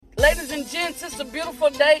ladies and gents, it's a beautiful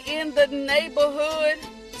day in the neighborhood.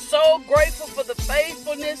 So grateful for the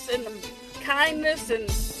faithfulness and the kindness and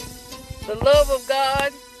the love of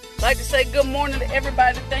God. I'd like to say good morning to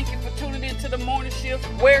everybody. Thank you for tuning in to the morning shift,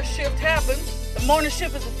 where shift happens. The morning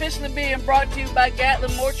shift is officially being brought to you by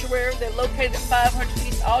Gatlin Mortuary. They're located at 500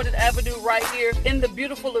 East Alden Avenue right here in the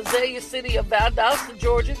beautiful Azalea city of Valdosta,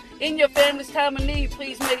 Georgia. In your family's time of need,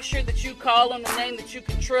 please make sure that you call on the name that you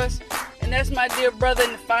can trust. And that's my dear brother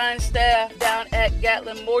and the fine staff down at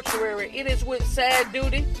Gatlin Mortuary. It is with sad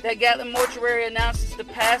duty that Gatlin Mortuary announces the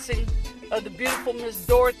passing of the beautiful Miss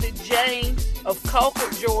Dorothy James of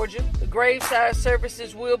Colquitt, Georgia. The graveside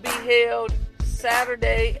services will be held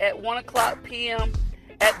Saturday at 1:00 p.m.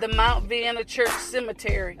 at the Mount Vienna Church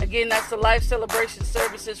Cemetery. Again, that's the life celebration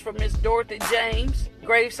services for Miss Dorothy James.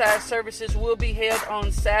 Graveside services will be held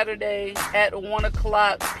on Saturday at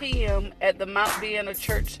 1:00 p.m. at the Mount Vienna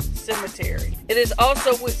Church Cemetery. It is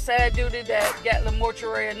also with sad duty that Gatlin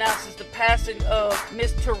Mortuary announces the passing of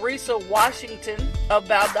Miss Teresa Washington of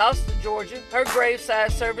Valdosta, Georgia. Her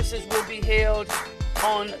graveside services will be held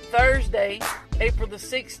on Thursday, April the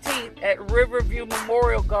 16th at Riverview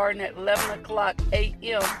Memorial Garden at 11:00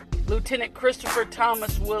 a.m. Lieutenant Christopher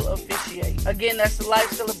Thomas will officiate. Again, that's the life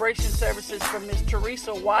celebration services for Miss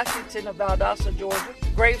Teresa Washington of Valdosta, Georgia.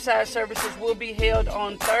 Graveside services will be held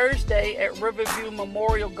on Thursday at Riverview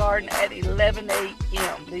Memorial Garden at 11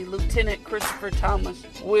 a.m. The Lieutenant Christopher Thomas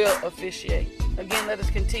will officiate. Again, let us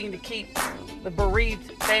continue to keep the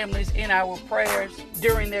bereaved families in our prayers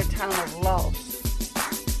during their time of loss.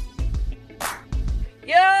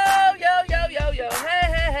 Yo, yo, yo, yo, yo, hey,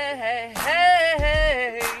 hey, hey, hey,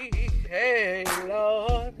 hey, hey,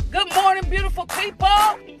 Lord. Good morning, beautiful people.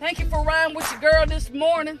 Thank you for riding with your girl this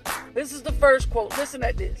morning. This is the first quote. Listen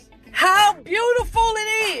at this. How beautiful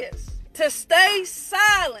it is to stay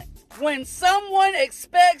silent when someone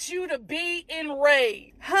expects you to be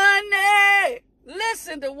enraged. Honey,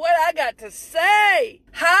 listen to what I got to say.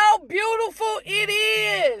 How beautiful it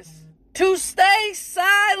is to stay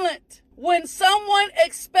silent when someone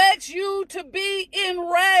expects you to be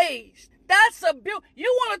enraged. That's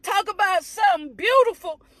you want to talk about something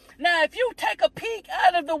beautiful. Now, if you take a peek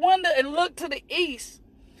out of the window and look to the east,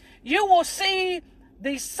 you will see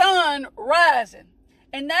the sun rising.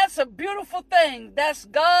 And that's a beautiful thing. That's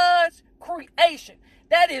God's creation.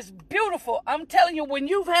 That is beautiful. I'm telling you, when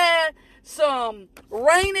you've had some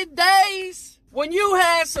rainy days,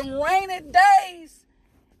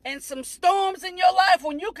 and some storms in your life,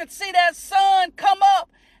 when you could see that sun come up,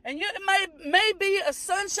 and it may be a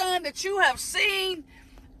sunshine that you have seen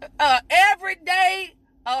every day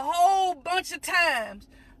a whole bunch of times,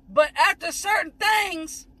 but after certain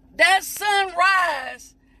things, that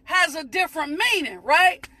sunrise has a different meaning,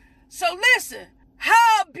 right? So listen,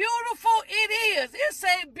 how beautiful it is. It's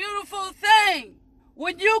a beautiful thing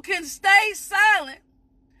when you can stay silent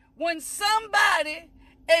when somebody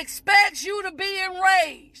expects you to be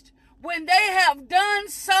enraged, when they have done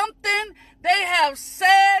something, they have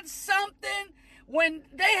said something, when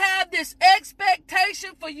they have this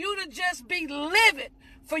expectation for you to just be livid,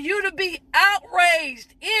 for you to be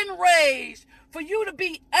outraged, enraged, for you to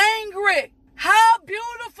be angry. How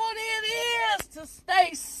beautiful it is to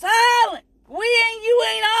stay silent. You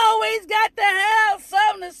ain't always got to have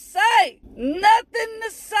something to say, nothing to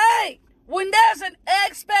say. When there's an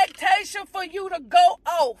expectation for you to go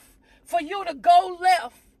off, for you to go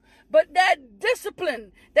left, but that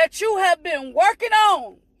discipline that you have been working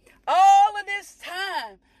on all of this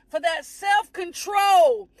time, for that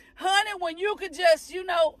self-control, honey, when you could just,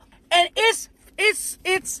 and it's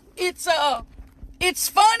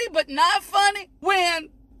funny but not funny when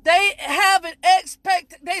they have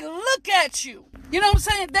they look at you. You know what I'm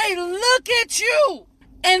saying? They look at you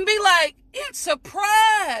and be like, in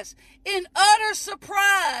surprise, in utter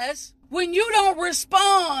surprise, when you don't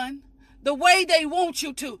respond the way they want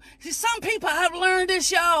you to. See, some people, I've learned this,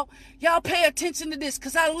 y'all. Y'all pay attention to this,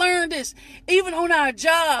 because I learned this even on our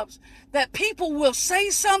jobs, that people will say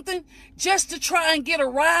something just to try and get a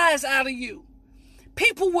rise out of you.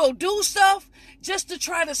 People will do stuff just to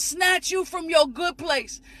try to snatch you from your good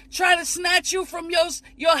place, try to snatch you from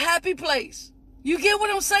your happy place. You get what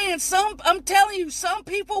I'm saying? I'm telling you, some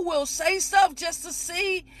people will say stuff just to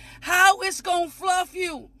see how it's going to fluff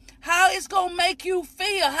you, how it's going to make you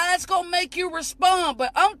feel, how it's going to make you respond.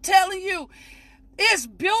 But I'm telling you, it's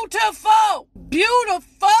beautiful,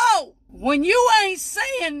 beautiful when you ain't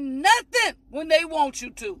saying nothing when they want you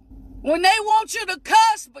to. When they want you to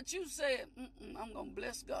cuss, but you said, I'm going to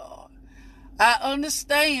bless God. I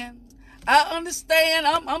understand. I'm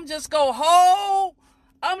just going to hold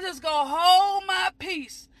my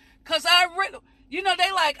peace. Because You know,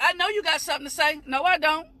 they like, I know you got something to say. No, I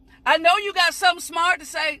don't. I know you got something smart to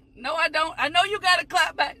say. No, I don't. I know you got to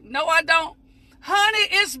clap back. No, I don't. Honey,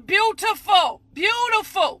 it's beautiful.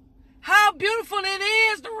 Beautiful. How beautiful it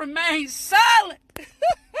is to remain silent.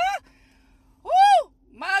 Woo!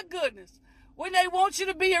 My goodness. When they want you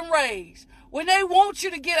to be enraged. When they want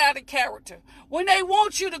you to get out of character. When they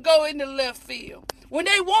want you to go into left field. When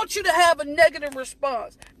they want you to have a negative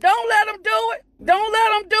response. Don't let them do it. Don't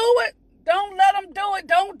let them do it. Don't let them do it.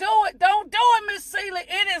 Don't do it. Don't do it, Miss Celie.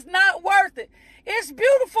 It is not worth it. It's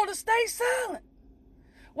beautiful to stay silent.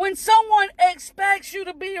 When someone expects you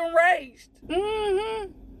to be enraged.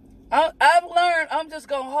 I've learned I'm just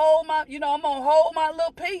going to hold my, I'm going to hold my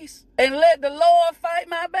little peace and let the Lord fight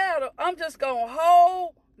my battle. I'm just going to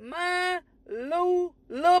hold my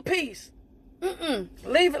little peace.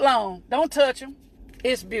 Leave it alone. Don't touch him.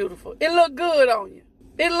 It's beautiful. It look good on you.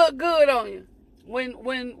 It look good on you.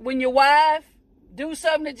 When your wife do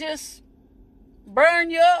something to just burn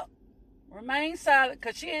you up, remain silent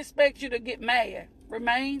because she expects you to get mad.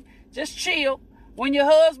 Just chill. When your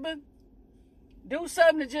husband do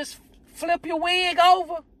something to just flip your wig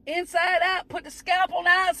over, inside out, put the scalp on the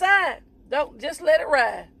outside. Don't, just let it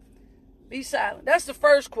ride. Be silent. That's the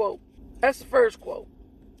first quote.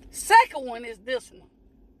 Second one is this one.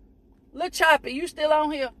 Lil Choppy, you still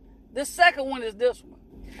on here? The second one is this one.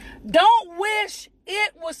 Don't wish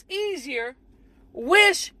it was easier.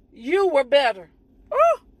 Wish you were better.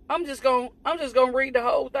 Oh, I'm just gonna read the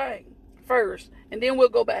whole thing first, and then we'll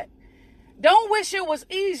go back. Don't wish it was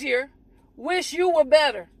easier. Wish you were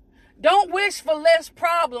better. Don't wish for less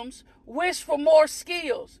problems. Wish for more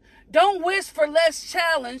skills. Don't wish for less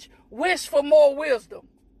challenge. Wish for more wisdom.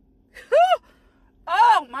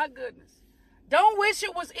 Oh my goodness. Don't wish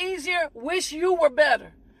it was easier. Wish you were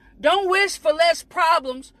better. Don't wish for less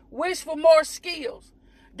problems. Wish for more skills.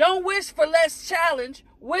 Don't wish for less challenge.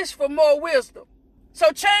 Wish for more wisdom.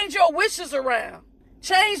 So change your wishes around.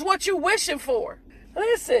 Change what you're wishing for.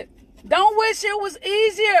 Listen, don't wish it was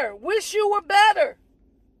easier. Wish you were better.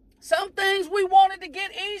 Some things we wanted to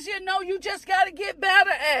get easier. No, you just got to get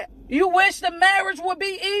better at. You wish the marriage would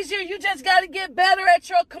be easier. You just got to get better at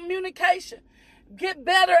your communication. Get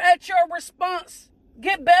better at your response.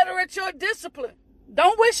 Get better at your discipline.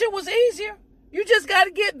 Don't wish it was easier. You just got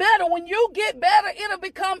to get better. When you get better, it'll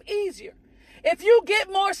become easier. If you get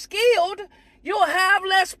more skilled, you'll have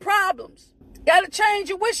less problems. Got to change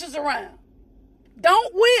your wishes around.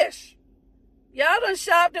 Don't wish. Y'all done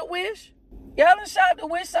shopped at Wish. Y'all done shopped at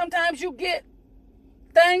Wish. Sometimes you get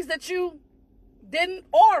things that you didn't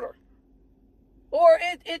order. Or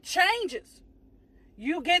it changes.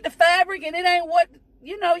 You get the fabric and it ain't what,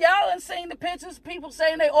 y'all done seen the pictures. People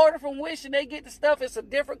saying they order from Wish and they get the stuff. It's a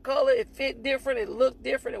different color. It fit different. It look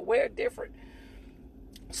different. It wear different.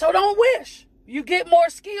 So don't wish. You get more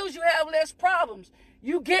skills. You have less problems.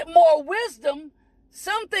 You get more wisdom.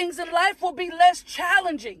 Some things in life will be less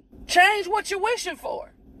challenging. Change what you're wishing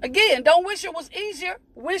for. Again, don't wish it was easier.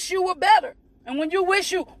 Wish you were better. And when you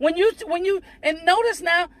and notice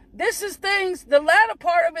now, this is things, the latter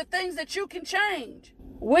part of it, things that you can change.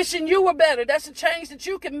 Wishing you were better, that's a change that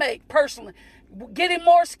you can make personally. Getting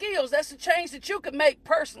more skills, that's a change that you can make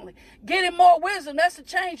personally. Getting more wisdom, that's a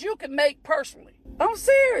change you can make personally. I'm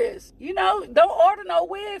serious. Don't order no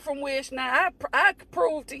wig from Wish. Now, I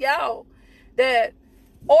prove to y'all that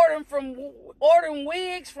ordering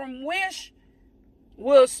wigs from Wish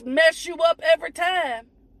will mess you up every time.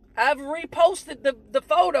 I've reposted the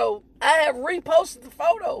photo. I have reposted the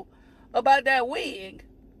photo about that wig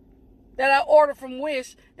that I ordered from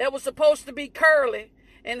Wish that was supposed to be curly.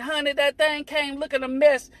 And honey, that thing came looking a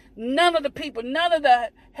mess. None of the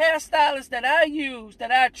hairstylists that I use,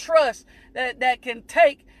 that I trust, that can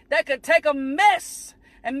take a mess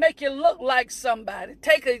and make you look like somebody.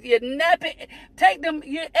 You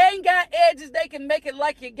ain't got edges, they can make it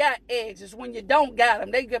like you got edges when you don't got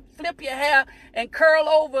them. They can flip your hair and curl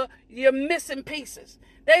over your missing pieces.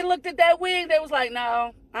 They looked at that wig, they was like,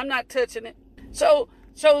 no, I'm not touching it. So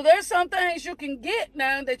there's some things you can get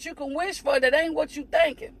now that you can wish for that ain't what you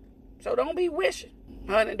thinking. So don't be wishing.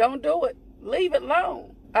 Honey, don't do it. Leave it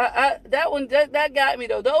alone. That got me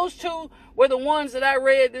though. Those two were the ones that I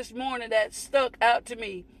read this morning that stuck out to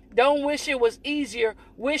me. Don't wish it was easier.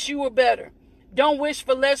 Wish you were better. Don't wish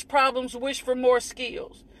for less problems. Wish for more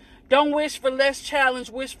skills. Don't wish for less challenge.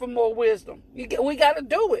 Wish for more wisdom. We got to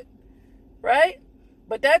do it, right?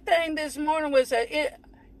 But that thing this morning was it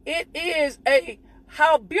is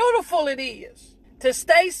how beautiful it is to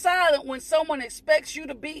stay silent when someone expects you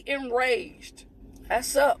to be enraged.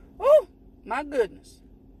 That's up. Oh, my goodness.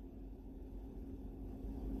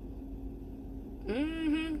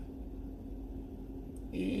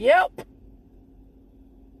 Yep.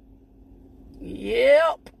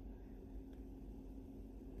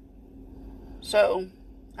 So,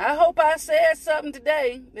 I hope I said something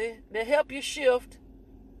today to help you shift.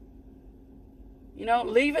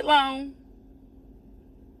 Leave it alone.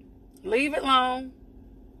 Leave it alone.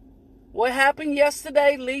 What happened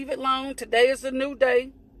yesterday, leave it alone. Today is a new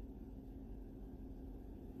day.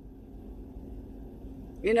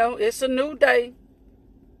 It's a new day.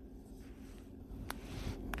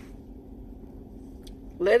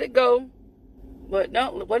 Let it go. But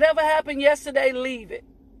no, whatever happened yesterday, leave it.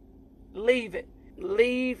 Leave it.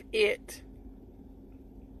 Leave it.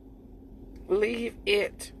 Leave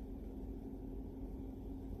it.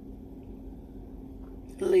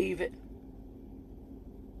 Leave it.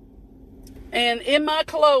 And in my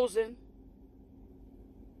closing,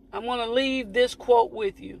 I want to leave this quote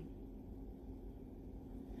with you.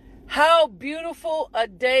 How beautiful a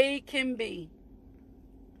day can be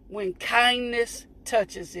when kindness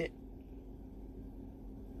touches it.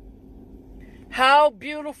 How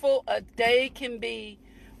beautiful a day can be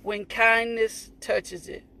when kindness touches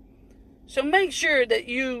it. So make sure that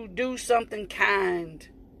you do something kind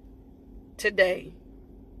today.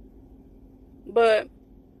 But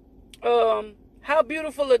how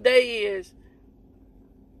beautiful a day is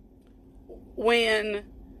when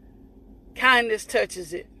kindness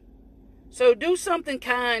touches it. So do something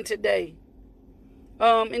kind today.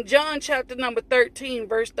 In John chapter number 13,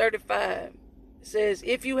 verse 35, it says,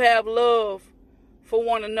 if you have love for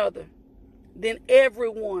one another, then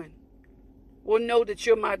everyone will know that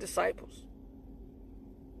you're my disciples.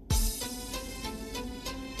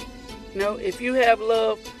 If you have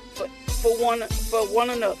love for one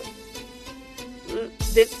another,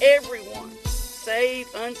 then everyone, saved,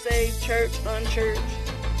 unsaved, church, unchurched,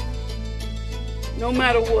 no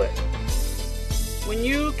matter what, when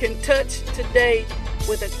you can touch today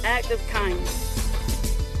with an act of kindness,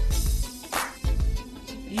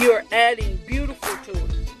 you're adding beautiful to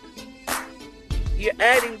it. You're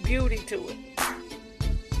adding beauty to it.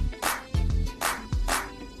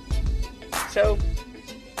 So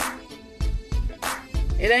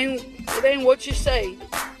it ain't what you say.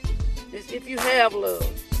 It's if you have love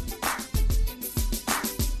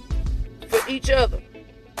for each other.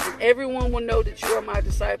 And everyone will know that you are my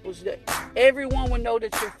disciples. That everyone will know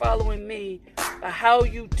that you're following me by how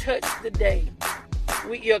you touch the day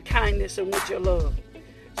with your kindness and with your love.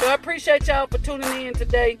 So I appreciate y'all for tuning in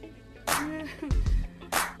today.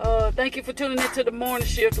 Thank you for tuning into the morning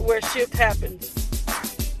shift, where shift happens.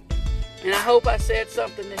 And I hope I said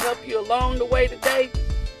something to help you along the way today.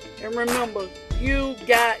 And remember, you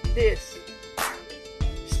got this.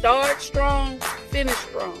 Start strong, finish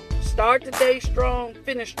strong. Start the day strong,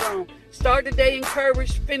 finish strong. Start the day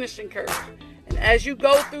encouraged, finish encouraged. And as you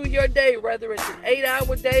go through your day, whether it's an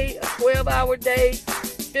 8-hour day, a 12-hour day,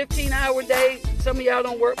 15-hour day, some of y'all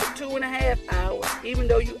don't work for 2.5 hours, even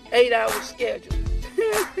though you 8 hours scheduled.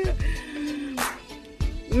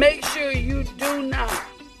 Make sure you do not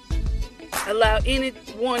allow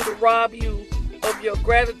anyone to rob you of your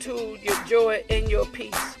gratitude, your joy, and your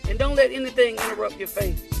peace. And don't let anything interrupt your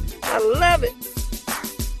faith. I love it.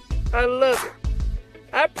 I love it.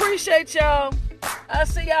 I appreciate y'all. I'll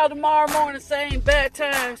see y'all tomorrow morning. Same bad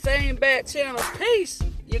time, same bad channel. Peace.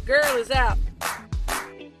 Your girl is out.